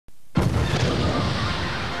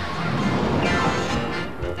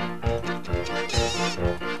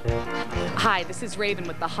Hi, this is Raven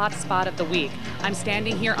with the Hot Spot of the Week. I'm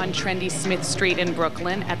standing here on trendy Smith Street in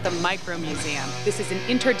Brooklyn at the Micro Museum. This is an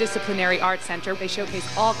interdisciplinary art center. They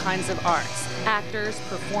showcase all kinds of arts. Actors,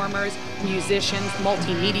 performers, musicians,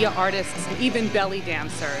 multimedia artists, and even belly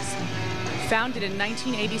dancers. Founded in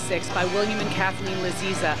 1986 by William and Kathleen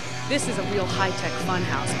Laziza, this is a real high-tech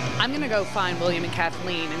funhouse. I'm gonna go find William and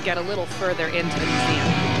Kathleen and get a little further into the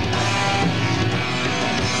museum.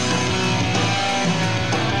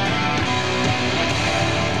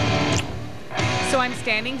 So I'm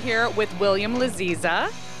standing here with William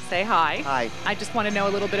Laziza. Say hi. Hi. I just want to know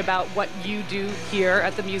a little bit about what you do here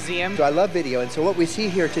at the museum. So I love video, and so what we see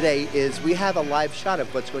here today is we have a live shot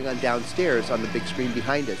of what's going on downstairs on the big screen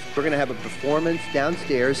behind us. We're going to have a performance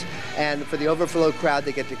downstairs, and for the overflow crowd,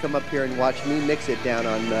 they get to come up here and watch me mix it down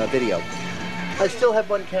on video. I still have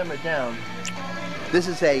one camera down. This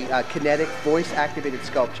is a kinetic, voice-activated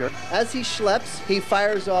sculpture. As he schleps, he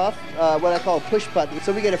fires off what I call a push button.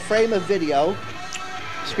 So we get a frame of video.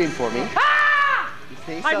 Scream for me. Ah! You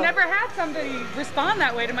see? I've never had somebody respond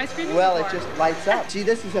that way to my screaming Well, before. it just lights up. See,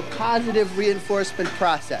 this is a positive reinforcement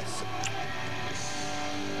process.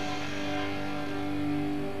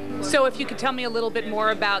 So if you could tell me a little bit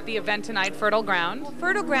more about the event tonight, Fertile Ground.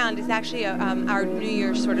 Fertile Ground is actually our New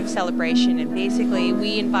Year's sort of celebration, and basically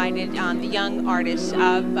we invited the young artists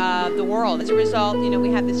of the world. As a result, you know,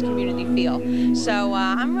 we have this community feel. So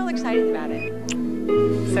I'm real excited about it.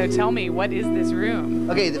 So tell me, what is this room?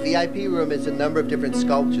 Okay, the VIP room is a number of different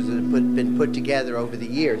sculptures that have been put together over the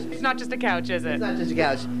years. It's not just a couch, is it? It's not just a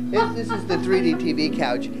couch. This is the 3D TV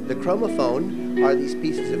couch. The chromophone are these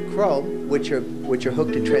pieces of chrome which are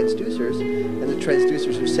hooked to transducers, and the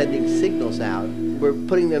transducers are sending signals out. We're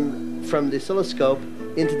putting them from the oscilloscope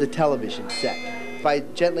into the television set. By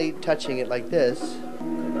gently touching it like this,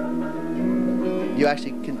 you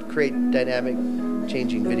actually can create dynamic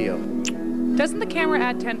changing video. Doesn't the camera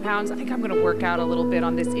add 10 pounds? I think I'm going to work out a little bit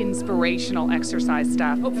on this inspirational exercise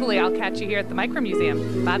stuff. Hopefully I'll catch you here at the Micro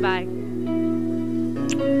Museum. Bye-bye.